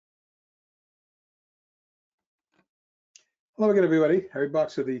Hello again, everybody. Harry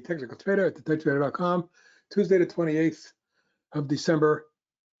Boxer, the technical trader at thetechtrader.com. Tuesday, the 28th of December,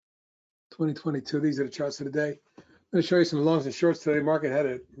 2022. These are the charts of the day. I'm going to show you some longs and shorts today. Market had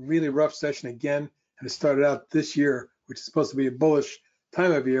a really rough session again, and it started out this year, which is supposed to be a bullish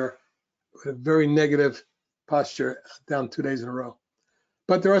time of year, with a very negative posture, down 2 days in a row.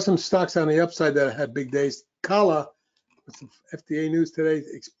 But there are some stocks on the upside that had big days. Kala, with some FDA news today,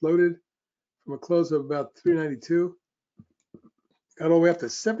 exploded from a close of about 392. Got all the way up to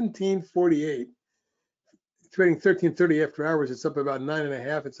 1748, trading 1330 after hours. It's up about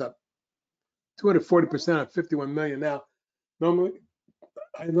 9.5. It's up 240% on 51 million. Now, normally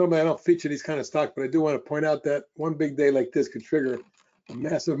I don't feature these kind of stocks, but I do want to point out that one big day like this could trigger a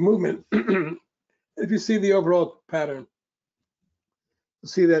massive movement. If you see the overall pattern, you'll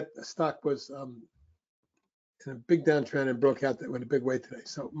see that the stock was in a big downtrend and broke out that went a big way today.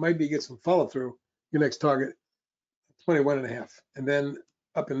 So it might be get some follow through. Your next target, 21.5, and then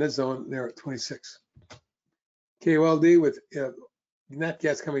up in this zone there at 26. KOLD with nat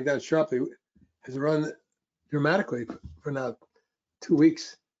gas coming down sharply has run dramatically for now 2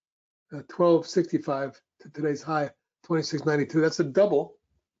 weeks. 1265 to today's high 2692. That's a double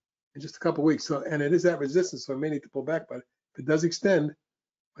in just a couple weeks. So, and it is at resistance, so it may need to pull back, but if it does extend,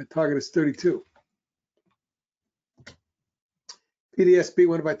 my target is 32. Pdsb,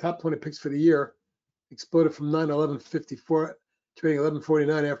 one of my top 20 picks for the year, exploded from 911.54, trading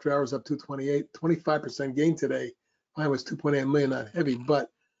 1149 after hours, up 228, 25% gain today. Mine was 2.8 million, not heavy, but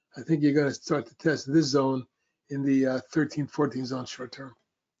I think you're going to start to test this zone in the 13, 14 zone short term.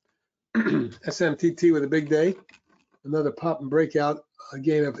 Smmt with a big day, another pop and breakout, a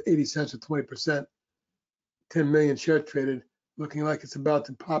gain of 80 cents or 20%, 10 million shares traded, looking like it's about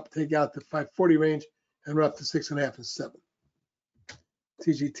to pop, take out the 540 range, and we're up to 6.5 and 7.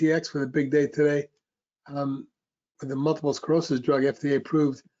 TGTX with a big day today. With the multiple sclerosis drug FDA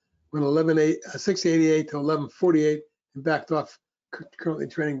approved, went 688 to 1148 and backed off, currently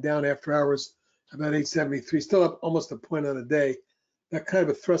trading down after hours about 873, still up almost a point on a day. That kind of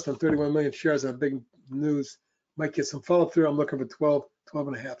a thrust on 31 million shares on big news might get some follow through. I'm looking for 12,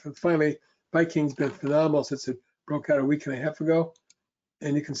 12.5. And finally, Viking's been phenomenal since it broke out a week and a half ago,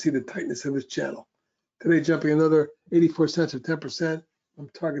 and you can see the tightness of this channel. Today jumping another 84 cents or 10%. I'm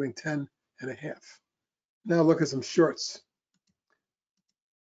targeting 10.5. Now look at some shorts.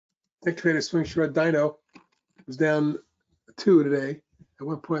 Tech trader swing short Dino was down 2 today. At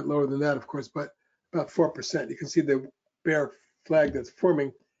one point lower than that, of course, but about 4%. You can see the bear flag that's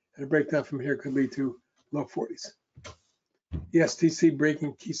forming, and a breakdown from here could lead to low 40s. The STC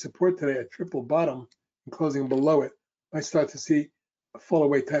breaking key support today at triple bottom and closing below it. I start to see a fall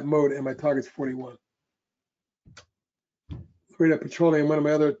away type mode, and my target's 41. Florida Petroleum, one of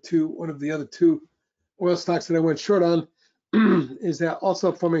the other two oil stocks that I went short on, is that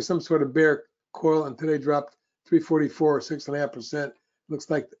also forming some sort of bear coil, and today dropped 344 or 6.5%.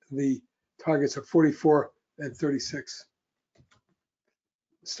 Looks like the targets are 44 and 36.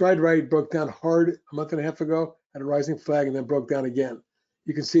 Stride Right broke down hard a month and a half ago at a rising flag and then broke down again.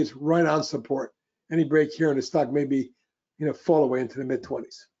 You can see it's right on support. Any break here in the stock may be, fall away into the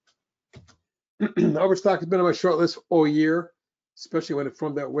mid-20s. Overstock has been on my short list all year, especially when it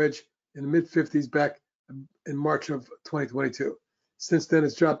formed that wedge in the mid-50s back in March of 2022. Since then,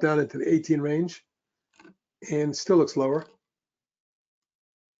 it's dropped down into the 18 range and still looks lower.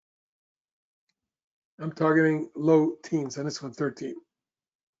 I'm targeting low teens on this one, 13.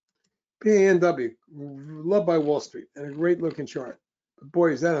 Panw, loved by Wall Street, and a great looking chart. But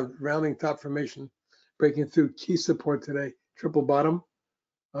boy, is that a rounding top formation, breaking through key support today, triple bottom.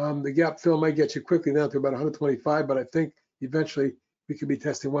 The gap fill might get you quickly down to about 125, but I think eventually we could be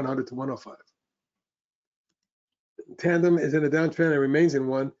testing 100 to 105. Tandem is in a downtrend and remains in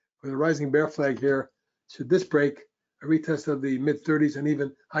one with a rising bear flag here. Should this break, a retest of the mid-30s and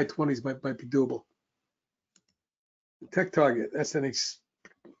even high 20s might be doable. Tech Target, that's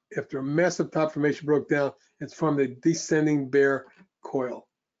after a massive top formation broke down, it's formed a descending bear coil.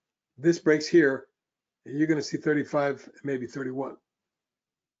 This breaks here, and you're going to see 35, maybe 31.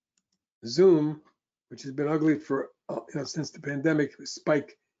 Zoom, which has been ugly for since the pandemic,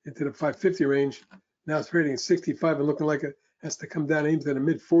 spike into the 550 range. Now it's trading at 65 and looking like it has to come down into the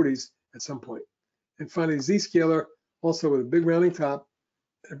mid 40s at some point. And finally, Zscaler, also with a big rounding top,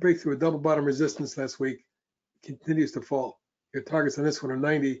 and a breakthrough, a double bottom resistance last week, continues to fall. Your targets on this one are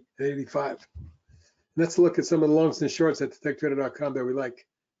 90 and 85. And let's look at some of the longs and shorts at thetechtrader.com that we like.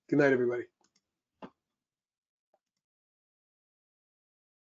 Good night, everybody.